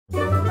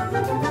Where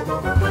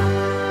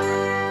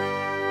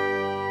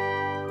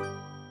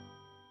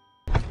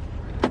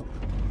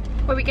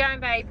are we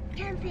going, babe?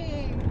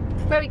 Camping.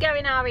 Where are we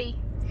going, Ari?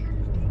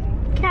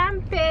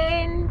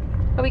 Camping.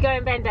 Where are we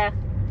going, Bender?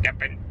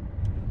 Camping.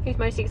 Who's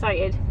most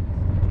excited?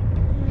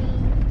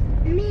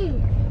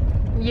 Me.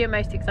 You're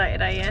most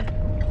excited, are you?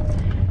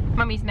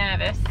 Mummy's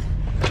nervous.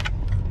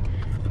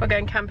 We're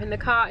going camping. The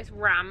car is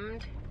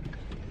rammed.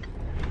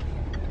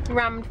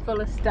 Rammed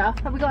full of stuff.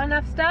 Have we got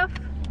enough stuff?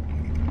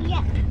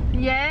 Yeah.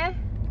 Yeah?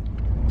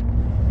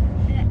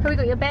 Have we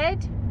got your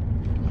bed?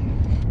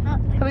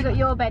 Have we got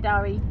your bed,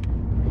 Ari?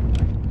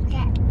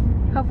 Yeah.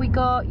 Have we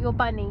got your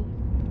bunny?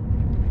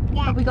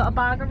 Yeah. Have we got a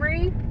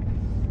bargaroo?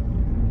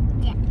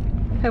 Yeah.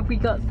 Have we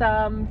got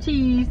some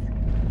cheese?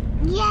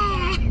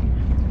 Yeah.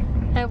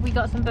 Have we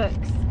got some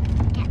books?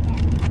 Yeah.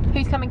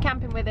 Who's coming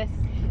camping with us?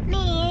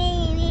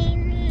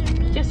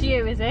 Me. Just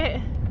you, is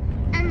it?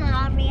 And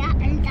Maria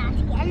and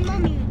Daddy and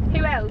Mummy.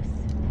 Who else?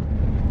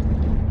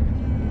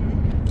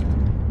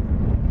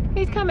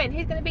 Who's coming?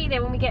 Who's going to be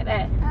there when we get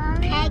there?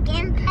 Peg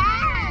and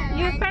Pam.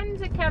 Your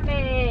friends are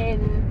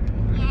coming.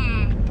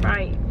 Yeah.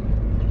 Right.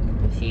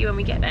 We'll see you when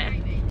we get there.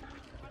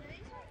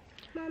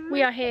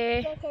 We are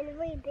here. They're getting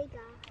way bigger.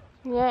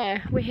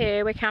 Yeah, we're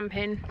here. We're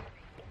camping.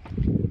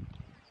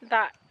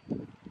 That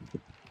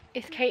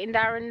is Kate and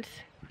Darren's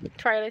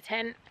trailer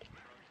tent.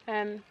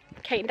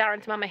 Kate and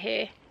Darren's mum are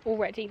here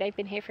already. They've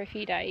been here for a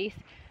few days.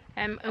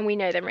 And we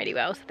know them really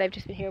well, so they've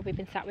just been here. We've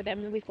been sat with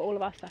them and we've got all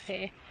of our stuff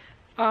here.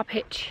 Our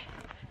pitch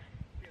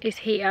is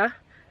here.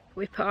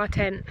 We've put our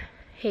tent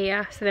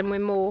here, so then we're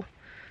more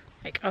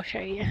like, I'll show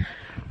you.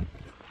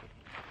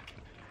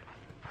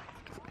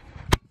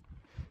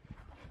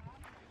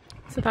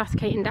 So that's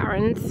Kate and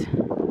Darren's,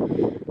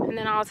 and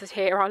then ours is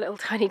here, our little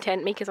tiny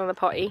tent. Mika's on the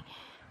potty.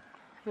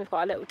 We've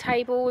got a little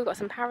table, we've got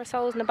some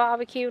parasols and a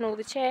barbecue and all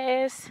the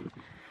chairs.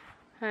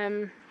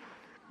 We've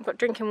got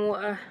drinking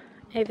water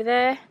over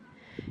there.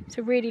 It's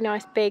a really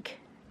nice big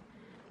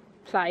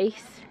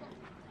place.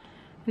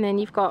 And then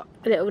you've got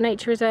a little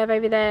nature reserve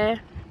over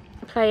there,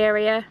 a play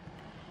area.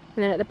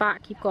 And then at the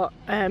back you've got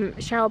a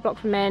shower block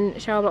for men, a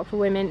shower block for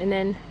women, and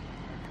then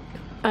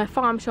a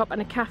farm shop and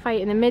a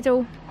cafe in the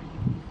middle.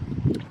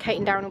 Kate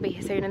and Darren will be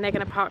here soon and they're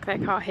going to park their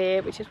car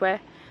here, which is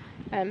where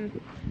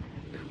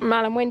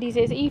Mal and Wendy's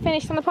is. Are you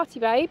finished on the potty,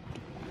 babe?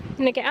 I'm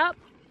going to get up.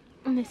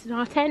 And this is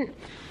our tent.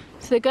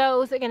 So the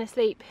girls are going to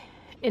sleep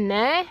in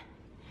there.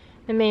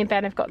 And me and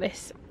Ben have got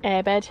this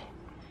airbed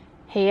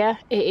here.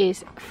 It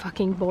is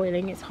fucking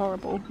boiling. It's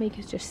horrible.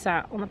 Mika's just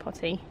sat on the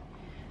potty.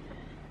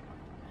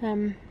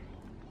 But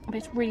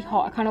it's really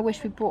hot. I kind of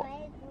wish we brought...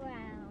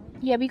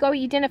 Yeah, we got to eat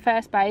your dinner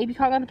first, babe. You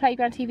can't go on the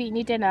playground TV and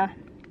eat dinner.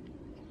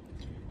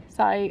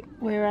 So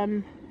we're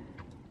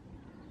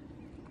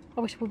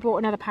I wish we brought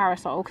another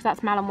parasol, because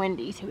that's Mal and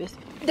Wendy's, who is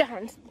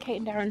Darren's, Kate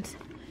and Darren's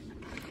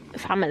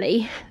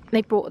family.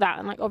 They brought that,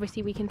 and like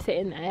obviously we can sit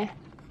in there.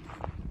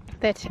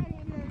 Their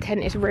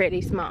tent is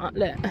really smart.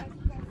 Look.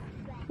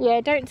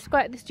 Yeah, don't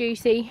squirt this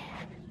juicy.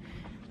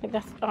 Like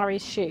that's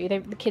Ari's shoe.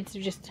 The kids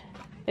have just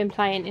been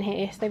playing in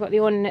here. So they've got the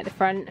awning at the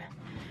front,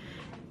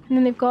 and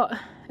then they've got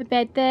a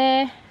bed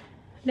there,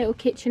 little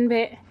kitchen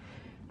bit,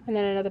 and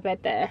then another bed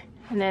there,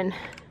 and then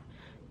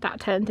that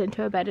turned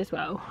into a bed as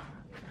well.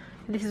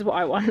 This is what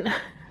I want. I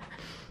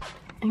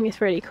think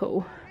it's really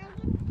cool.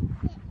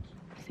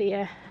 So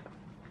yeah,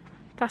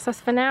 that's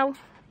us for now.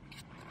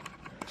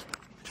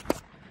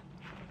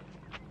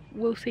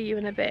 We'll see you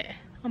in a bit.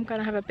 I'm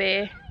gonna have a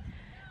beer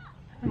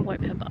and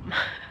wipe her bum.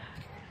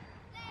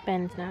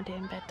 Ben's now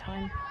doing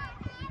bedtime.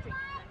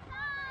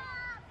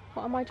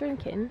 What am I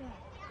drinking?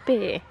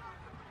 Beer.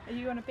 Are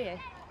you on a beer?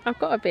 I've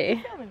got a beer. Are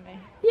you filming me?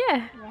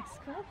 Yeah.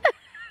 Rascal.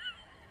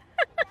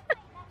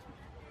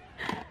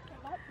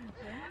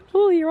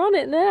 Oh, you're on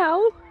it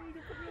now.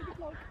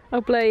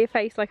 I'll blur your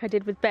face like I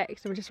did with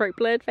Bex. And we just wrote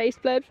blurred face,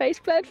 blurred face,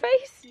 blurred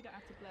face. You don't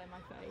have to blur my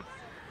face.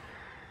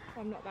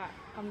 I'm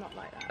not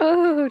like that.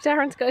 Oh,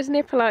 Darren's got his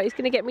nipple out. He's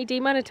going to get me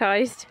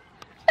demonetised.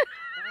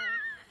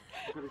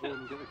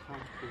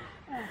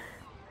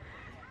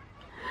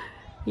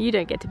 You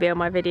don't get to be on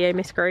my video,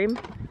 Miss Groom.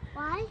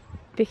 Why?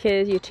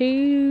 Because you're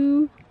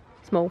too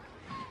small.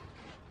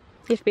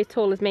 You have to be as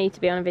tall as me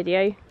to be on a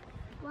video.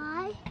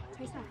 Why?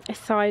 Taste that. It's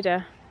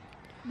cider.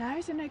 No,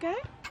 is it no go?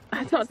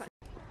 It's not.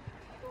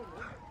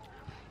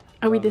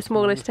 Are we the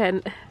smallest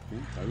tent?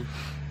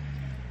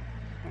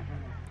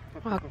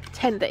 Our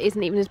tent that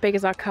isn't even as big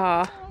as our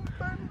car.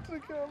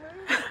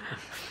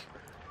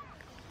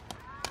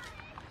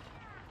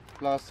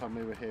 Last time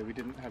we were here, we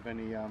didn't have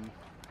any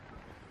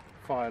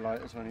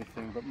firelighters or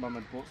anything, but Mum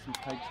had bought some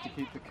pegs to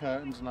keep the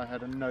curtains, and I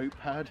had a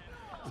notepad,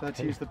 so I had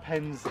to use the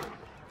pegs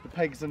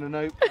and a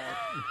notepad.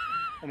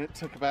 And it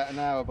took about an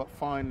hour, but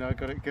finally I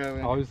got it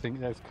going. I was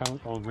thinking that's come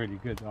on really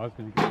good. I was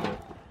going to get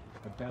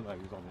a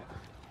bellows on it.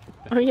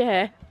 Oh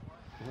yeah.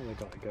 I think they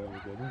got it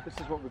going good. This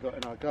is what we got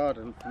in our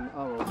garden from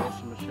our old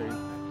washing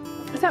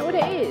machine. Is that what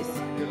it is?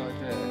 Good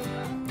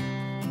idea.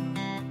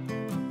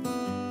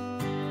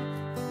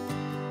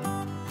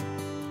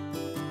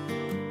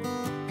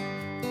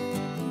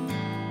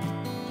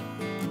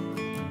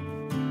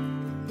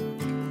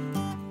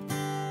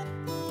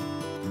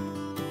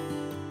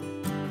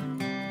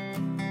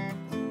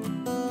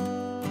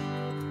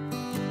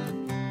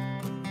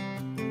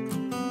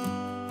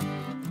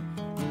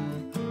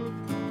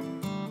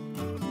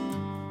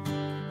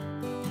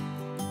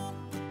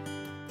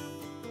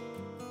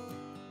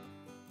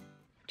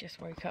 just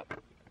woke up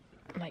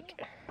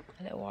like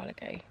a little while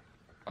ago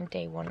on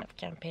day 1 of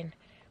camping.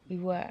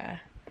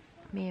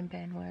 Me and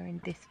Ben were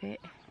in this bit,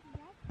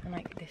 and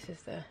like this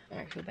is the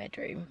actual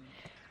bedroom,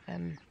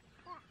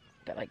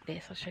 but like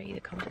this, I'll show you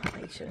the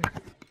condensation.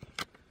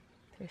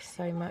 There's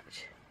so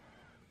much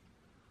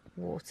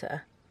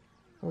water.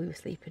 We were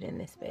sleeping in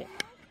this bit,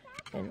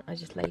 and I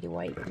just laid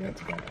awake. We went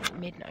to bed at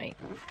midnight,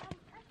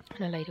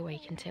 and I laid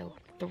awake until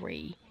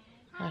 3,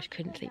 and I just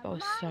couldn't sleep. I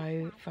was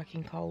so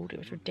fucking cold, it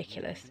was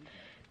ridiculous.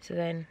 So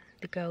then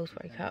the girls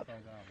woke up,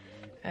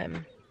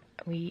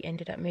 we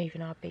ended up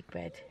moving our big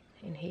bed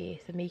in here,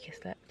 so Mika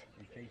slept.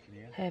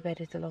 Her bed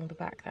is along the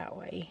back that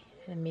way,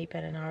 and me,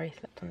 Ben and Ari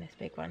slept on this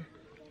big one,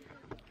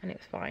 and it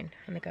was fine.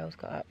 And the girls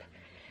got up.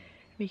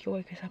 Mika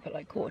woke us up at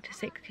like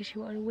 5:45 because she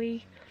wanted a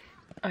wee.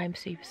 I am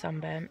super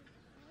sunburnt.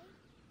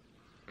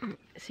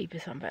 Super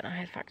sunburnt. I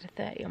had factor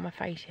 30 on my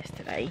face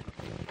yesterday.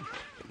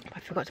 I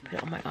forgot to put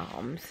it on my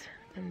arms,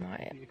 and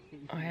I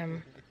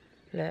am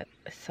look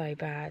so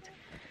bad.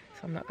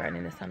 So I'm not going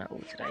in the sun at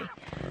all today.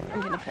 I'm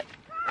gonna put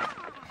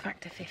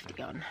factor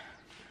 50 on.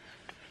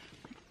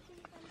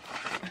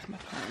 That's my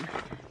plan.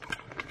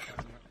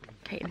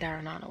 Kate and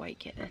Darren aren't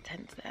awake yet, their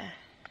tent's there.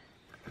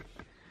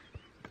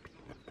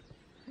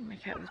 My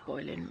cat was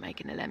boiling,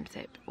 making a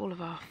lemsip. All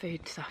of our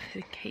food stuff is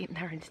in Kate and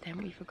Darren's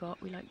tent. We forgot,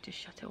 we like just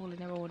shut it all in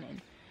the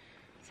morning,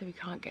 so we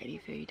can't get any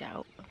food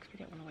out because we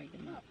don't want to wake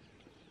them up.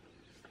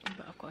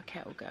 But I've got a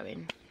kettle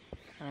going,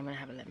 and I'm going to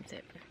have a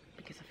lemsip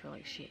because I feel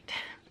like shit.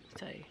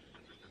 So,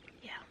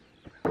 yeah.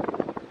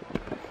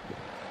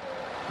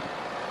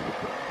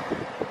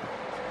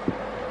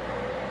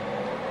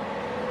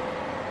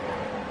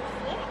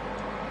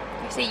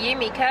 I see you,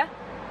 Mika,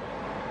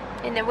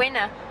 in the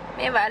winter.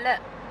 Mira, look.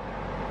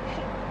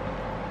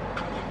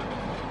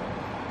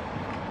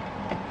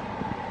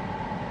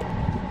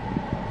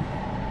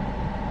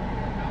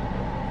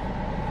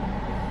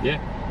 Yeah.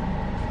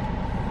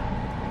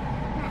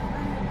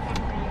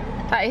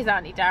 That is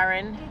Auntie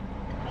Darren.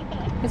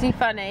 Is he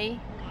funny?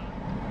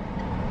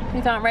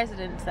 These aren't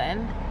residents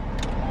then?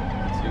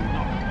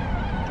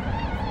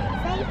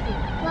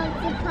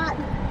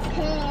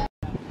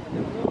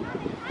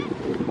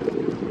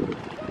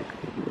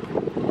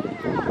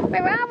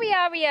 Where are we,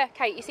 Aria?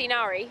 Kate, you seen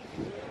Ari?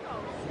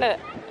 Look.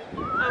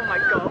 Oh my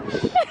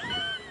gosh.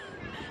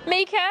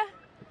 Mika?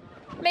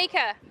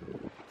 Mika?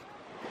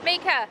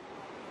 Mika?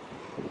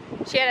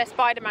 She had her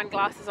Spider-Man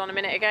glasses on a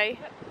minute ago.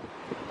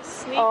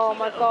 Sneaky oh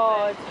my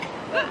god.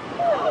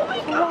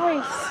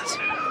 Christ.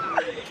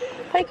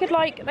 They could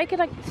like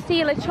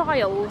steal a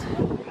child.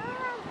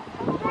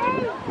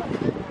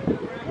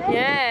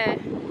 Yeah.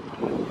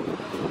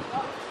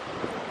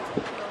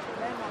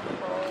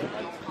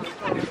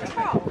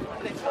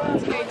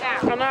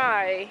 I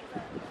know.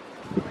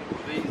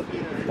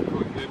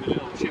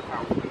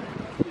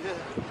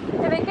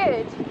 Are they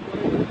good?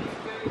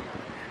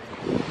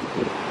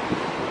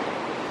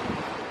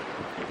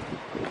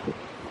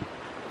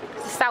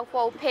 It's the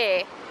Southwold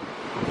Pier.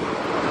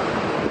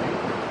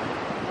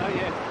 Oh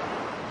yeah.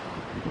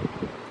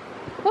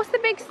 What's the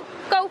big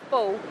golf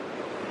ball?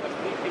 That's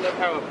the nuclear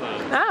power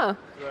plant. Oh.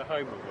 Where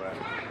home will work.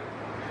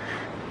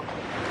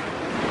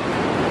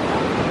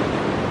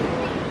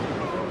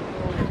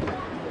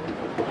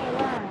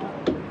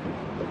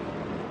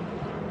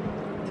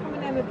 Tom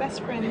and Emma,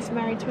 best friends,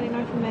 married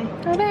 29th of May.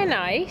 Oh, they're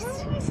nice.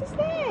 How nice is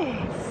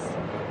this?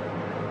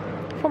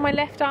 For my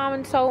left arm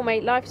and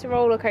soulmate, life's a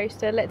roller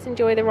coaster. Let's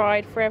enjoy the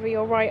ride. Forever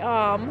your right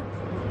arm.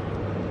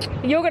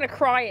 You're gonna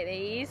cry at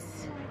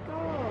these. Oh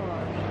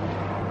my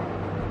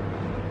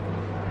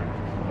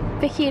god.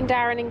 Vicky and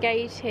Darren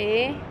engaged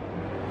here.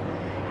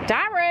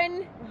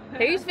 Darren!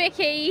 Who's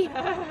Vicky?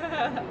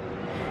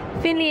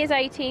 Finley is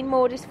 18,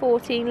 Maud is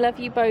 14. Love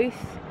you both,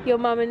 your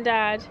mum and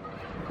dad.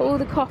 All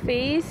the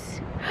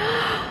coffees.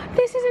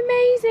 This is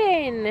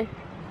amazing.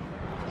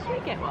 Should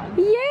we get one?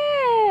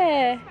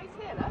 Yeah. Space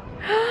here, look.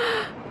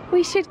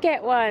 We should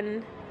get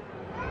one.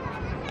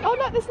 Oh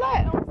look, there's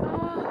light.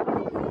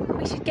 Oh,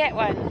 we should get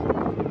one.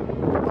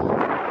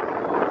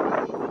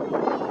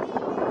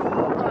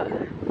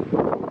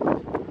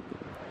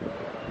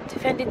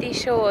 Defended these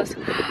shores.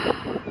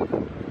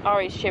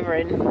 Ari's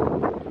shivering.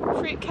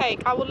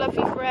 Fruitcake, I will love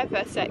you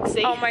forever,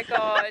 sexy. Oh my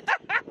god.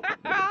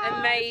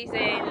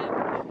 Amazing.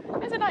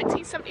 There's a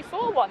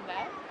 1974 one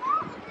there.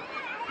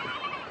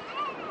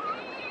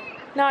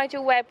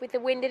 Nigel Webb with the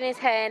wind in his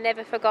hair,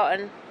 never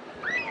forgotten.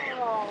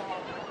 Oh,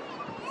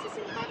 this is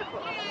incredible.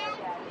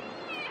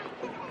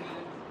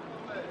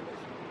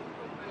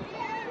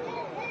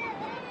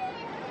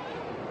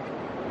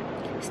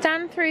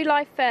 Stand through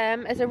life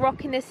firm as a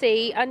rock in the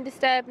sea,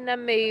 undisturbed and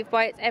unmoved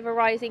by its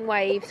ever-rising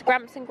waves.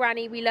 Gramps and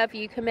Granny, we love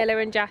you, Camilla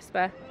and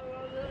Jasper.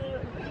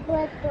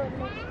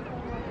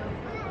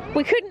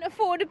 We couldn't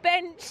afford a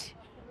bench.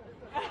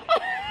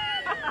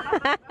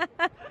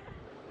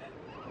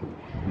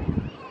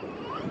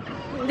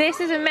 This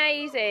is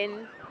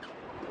amazing.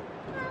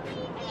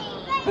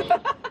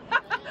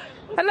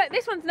 Oh look,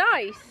 this one's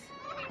nice.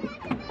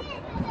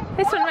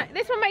 This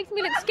one makes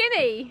me look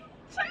skinny.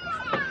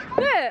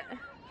 Look.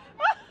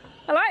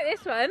 I like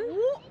this one.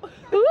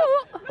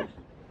 Ooh.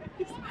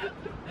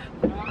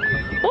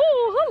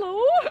 Oh,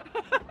 hello.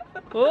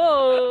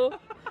 Oh.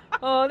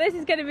 Oh, this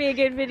is going to be a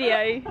good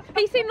video. Have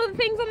you seen all the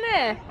things on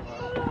there?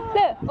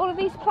 Look, all of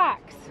these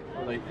plaques.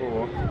 What are they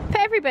for? For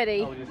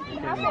everybody. Oh, just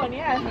Have one,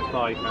 yeah.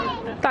 like,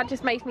 That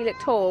just makes me look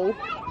tall.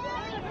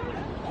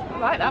 I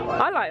like that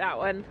one. I like that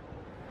one.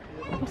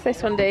 What's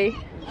this one do?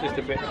 just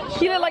a bit.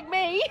 You look like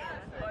me.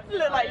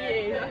 Look like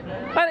you.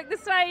 I look the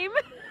same.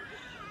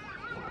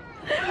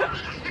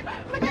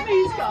 Look at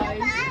these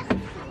guys.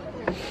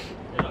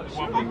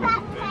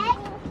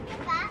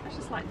 It's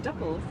just like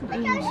doubles. Oh my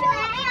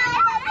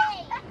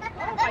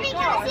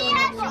god.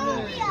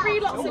 3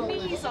 lots of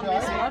knees on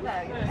this one.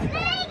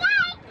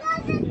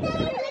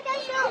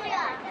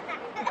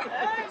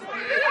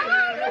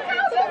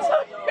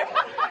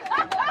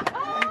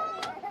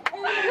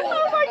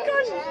 Oh my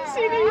gosh, did you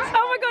see these?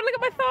 Oh my god, look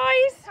at my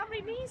thighs. How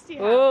many knees do you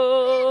have?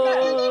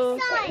 Oh.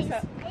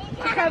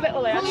 Curve it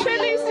all in. Show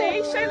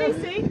Lucy, show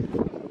Lucy.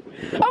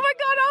 Oh my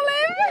god,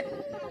 Olive.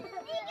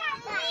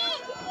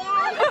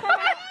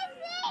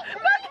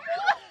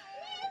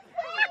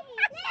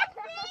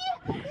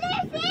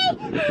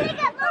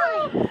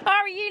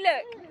 Ari, you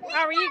look.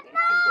 Ari, you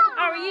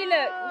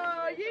look.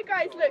 Oh, you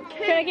guys look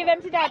cute. Can I give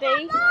them to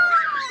Daddy?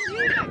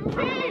 You look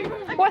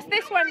cute. What's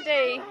this one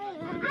do?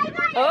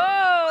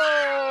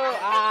 Oh.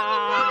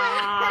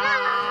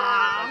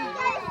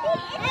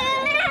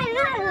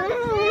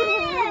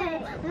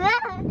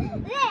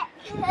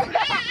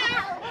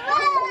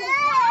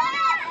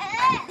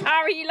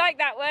 Ari, you like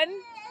that one?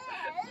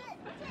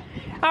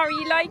 Ari,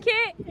 you like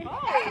it?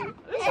 Oh,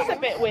 this is a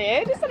bit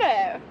weird, isn't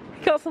it?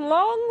 Got some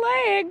long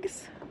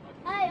legs.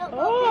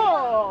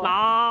 Oh.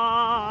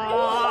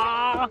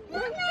 Ah.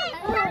 Look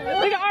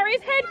at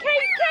Ari's head,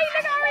 Kate, look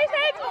at Ari's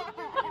head.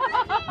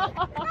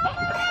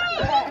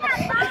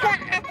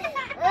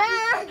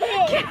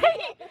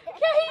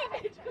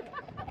 Kate,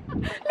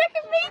 look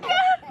at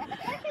Mika.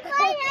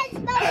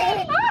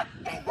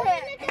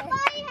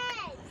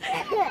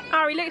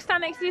 Ari, look,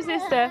 stand next to your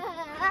sister.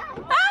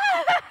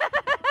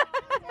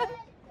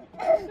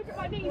 Look at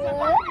my knees.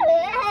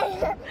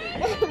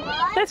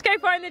 Let's go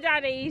find the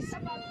daddies.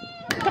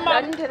 Come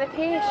on. Under the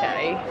pier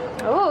show.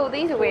 Oh,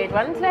 these are weird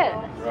ones, look.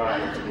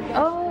 Right.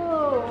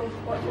 Oh.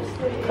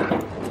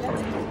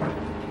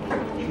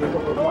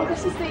 Oh,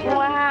 this is the...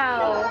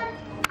 Wow.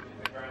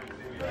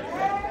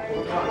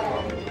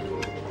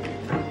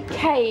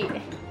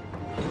 Kate,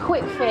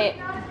 quick fit.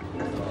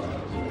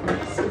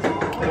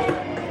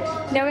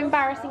 No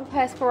embarrassing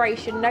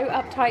perspiration, no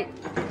uptight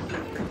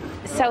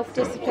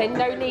self-discipline,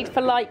 no need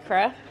for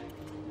lycra.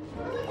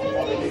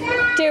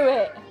 Do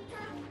it.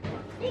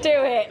 Do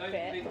it.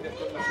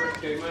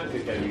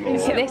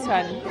 Look at this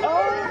one.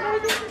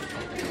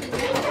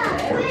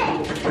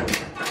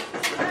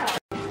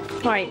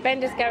 Right,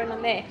 Bender's going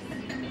on this.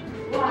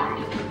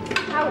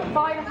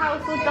 Buy the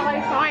house or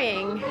die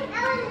trying.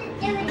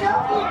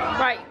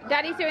 Right,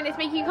 Daddy's doing this,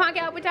 Mickey. You can't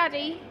get up with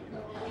Daddy.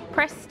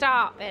 Press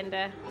start,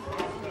 Bender.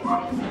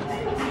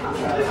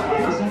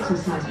 This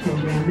exercise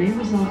program may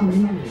result in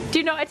injury.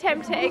 Do not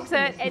attempt to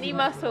exert any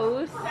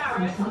muscles.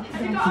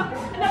 Have you got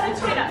another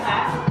twin up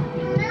there?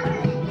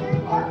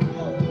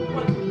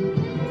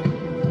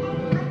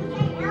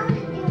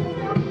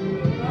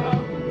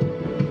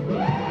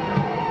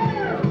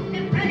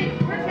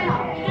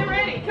 Get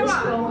ready, come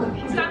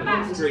on. Stand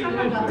back.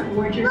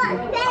 Forward your Oh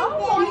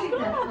my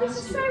god, this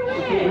is so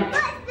weird.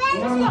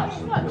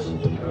 Watch.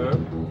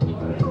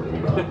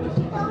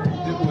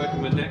 Didn't work on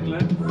my neck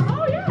left.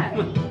 Oh yeah.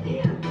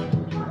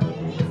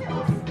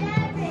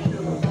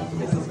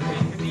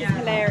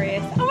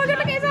 Hilarious. Oh my god,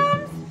 look at his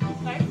arms.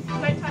 No,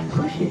 don't touch.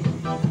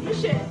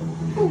 Push it.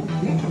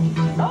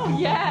 Oh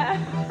yeah.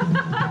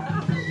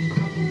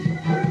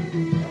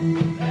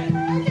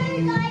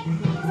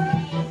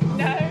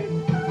 No.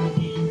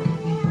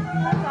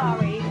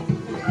 Sorry.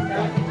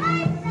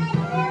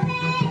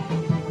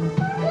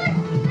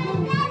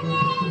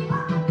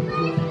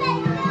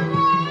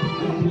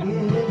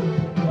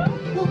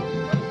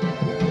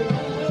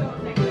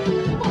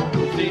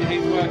 See,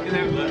 he's working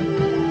out there.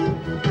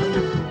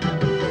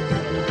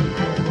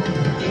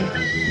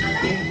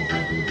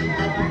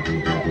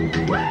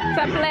 Is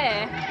that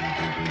Blair?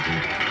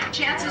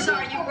 chances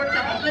are you worked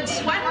up a good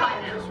sweat by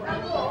now.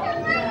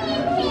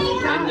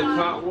 End of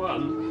part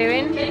 1.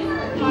 Doing?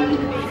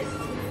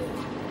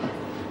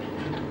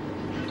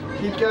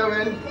 Keep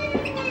going.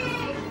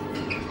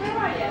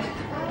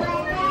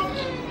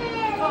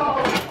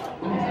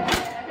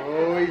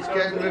 Oh, he's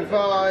getting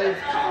revived.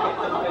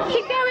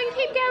 Keep going,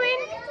 keep going.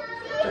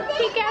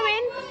 Keep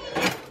going.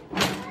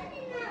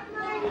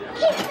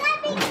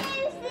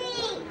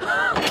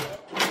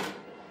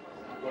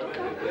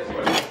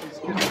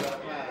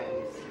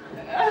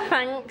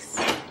 Thanks.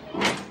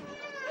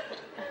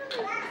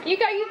 You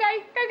go,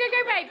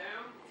 babe.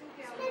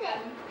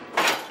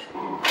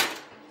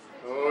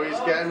 Oh, he's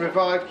getting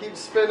revived. Keep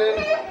spinning.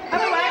 Do it,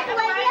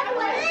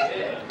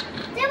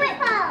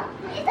 Paul.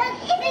 It's gonna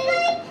get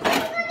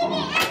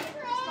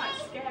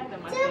Scare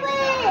them, I Do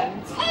think. it.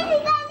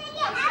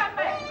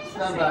 It's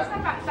gonna get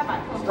Stand back. Stand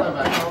back. Stand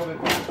back. Hold it.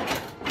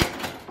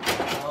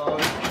 Oh,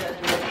 he's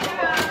getting it.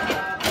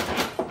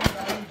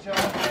 Danger.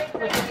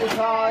 Look at his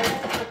eyes.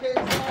 Look at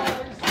his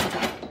eyes.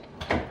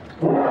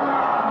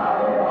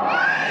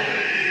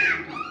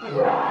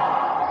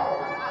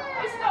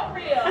 It's not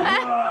real.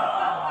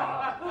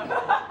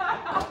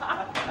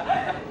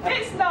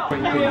 It's not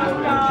real,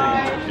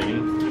 guys.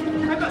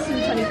 I've got some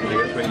 20p.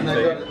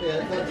 Yeah,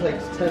 that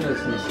takes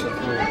tenors and stuff.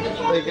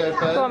 There you go,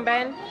 Ben. Go on,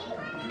 Ben.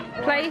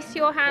 Place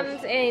your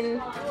hands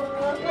in.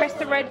 Press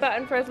the red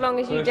button for as long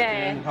as you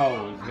dare.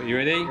 Hold. Are you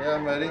ready? Yeah,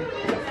 I'm ready.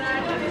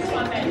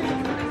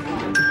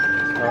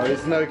 Oh,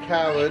 he's no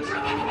coward.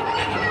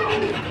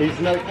 He's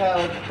no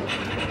coward.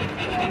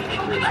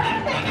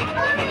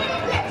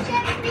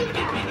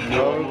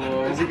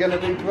 No. Is he going to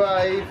be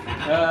brave?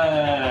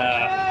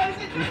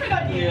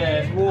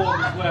 Yeah, it's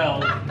warm as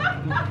well.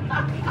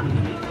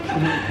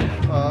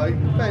 Oh,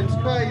 Ben's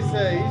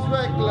crazy. He's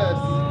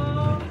reckless.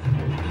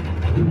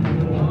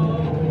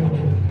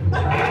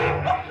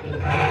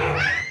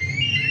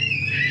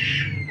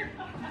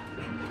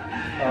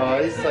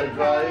 Oh, he's so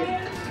brave.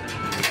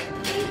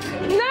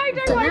 No,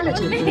 don't worry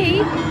about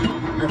me.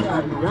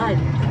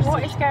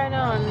 What is going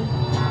on?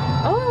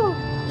 Oh,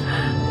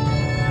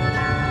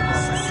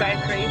 this is so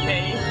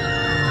creepy.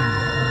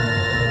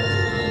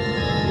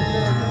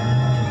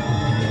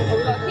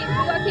 We've got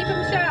to keep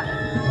him shut.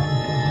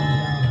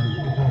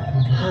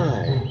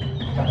 Hi,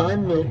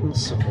 I'm Milton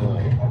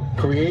Savoy,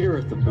 creator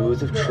of the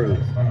Booth of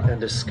Truth and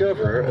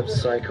discoverer of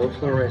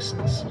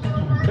psychofluorescence.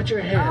 Put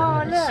your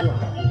hand in the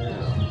slot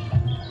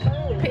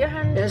now. Put your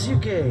hand. As you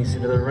gaze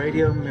into the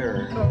radio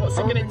mirror, What's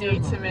it going to do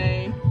to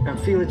me? and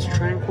feel its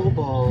tranquil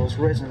balls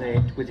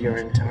resonate with your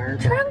entire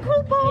body.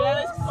 Tranquil balls.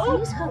 Yes. Oh.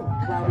 Please hold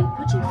while we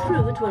put you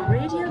through to a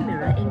radio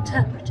mirror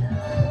interpreter.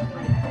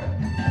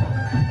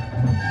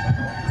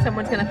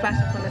 Someone's going to flash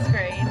up on the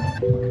screen.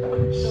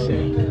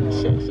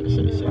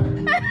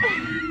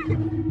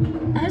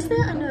 As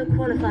there are no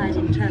qualified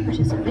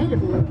interpreters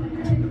available,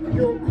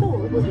 your call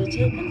will be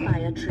taken by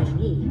a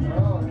trainee.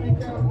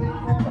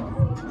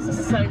 This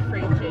is so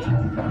freaky.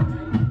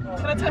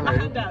 Can I take my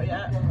hand out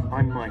yet?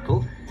 I'm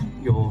Michael,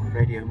 your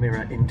radio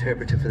mirror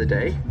interpreter for the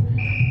day.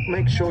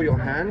 Make sure your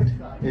hand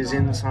is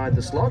inside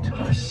the slot.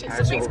 Shit,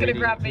 something's going to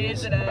grab me,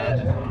 isn't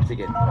it?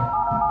 Begin.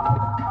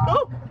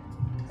 Oh!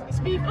 It's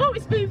moving. Oh,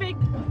 it's moving.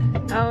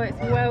 Oh, it's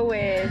well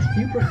weird.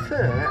 You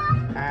prefer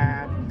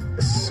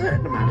a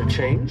certain amount of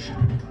change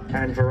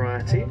and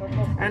variety,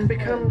 and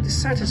become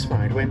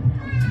dissatisfied when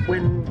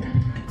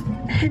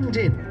hemmed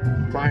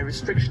in by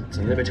restrictions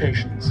and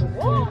limitations.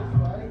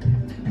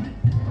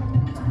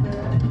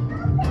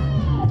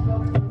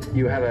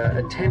 You have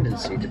a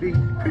tendency to be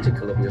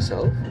critical of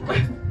yourself.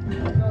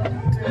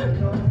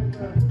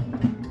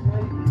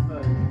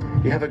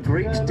 You have a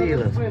great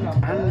deal of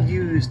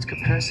unused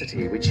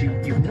capacity which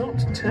you've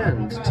not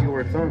turned to your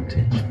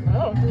advantage.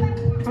 Oh.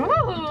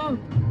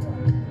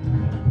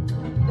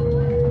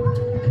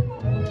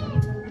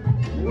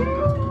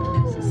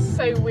 This is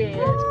so weird.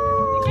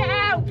 Get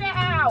out! Get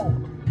out!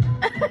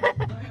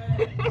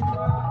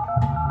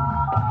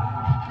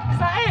 Is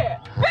that it?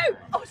 Boo!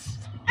 Oh,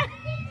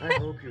 I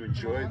hope you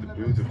enjoyed the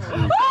Booth of Truth. For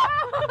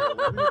a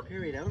 1 minute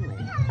period only.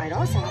 I'd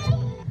also have to...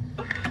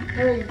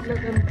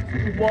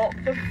 What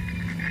the?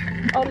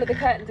 Oh, look, the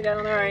curtains are going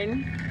on their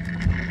own.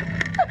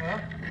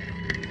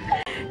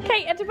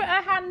 Kate had to put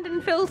her hand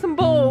and fill some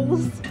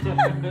balls.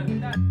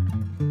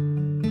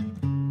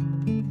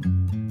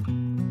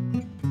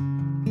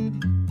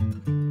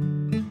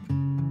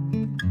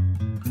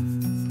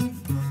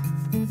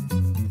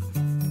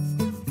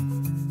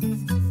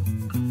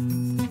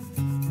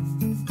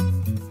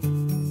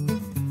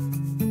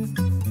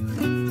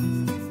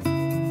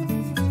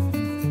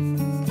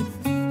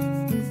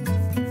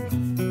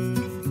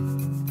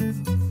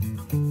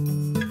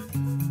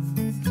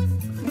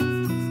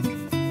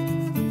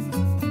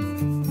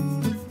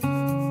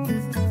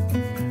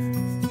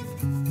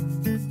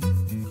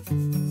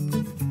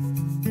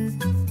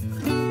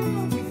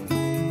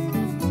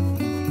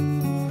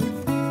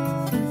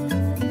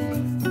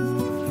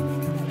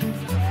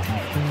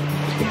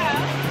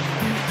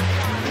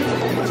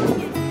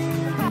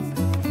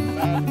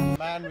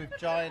 Man with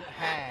giant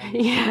hands.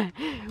 Yeah,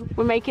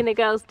 we're making the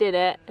girls'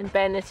 dinner, and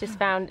Ben has just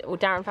found, or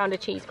Darren found a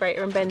cheese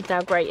grater, and Ben's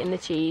now grating the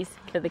cheese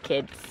for the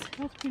kids.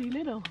 That's pretty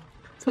little.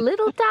 It's a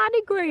little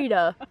tiny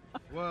grater.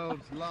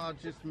 World's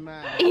largest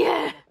man.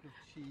 Yeah. With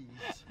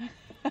cheese.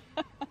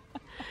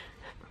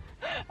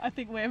 I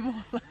think we're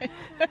more like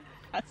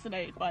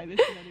fascinated by this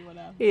than anyone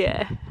else.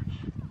 Yeah.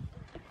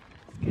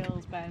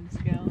 Skills, Ben,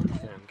 skills.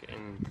 I'm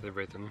getting the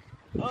rhythm.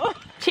 Oh.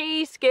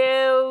 Cheese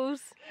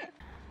skills.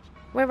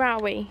 Where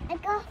are we? A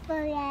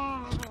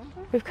Gruffalo.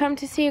 We've come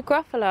to see a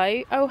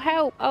Gruffalo. Oh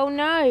help! Oh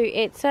no!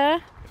 It's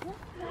a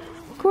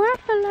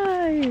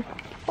Gruffalo.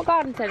 What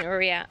garden centre are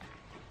we at?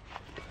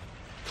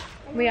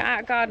 We are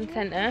at a garden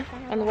centre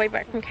on the way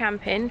back from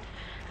camping.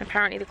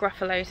 Apparently the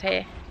Gruffalo's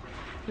here.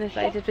 And there's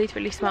loads of these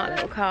really smart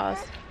little cars.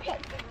 Pick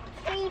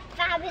 3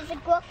 flowers a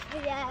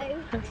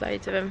Gruffalo. There's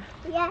loads of them.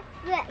 Yeah,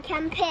 look,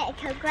 can pick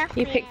a Gruffalo.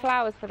 You pick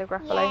flowers for the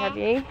Gruffalo, Yeah. have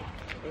you?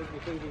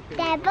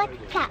 They're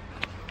buttercup.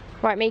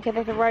 Right, Mika,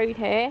 there's a road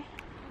here.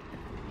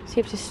 So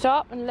you have to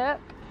stop and look.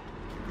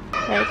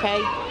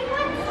 Okay.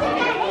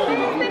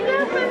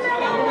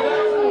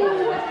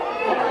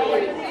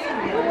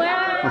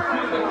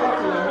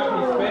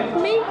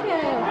 Wow!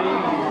 Mika!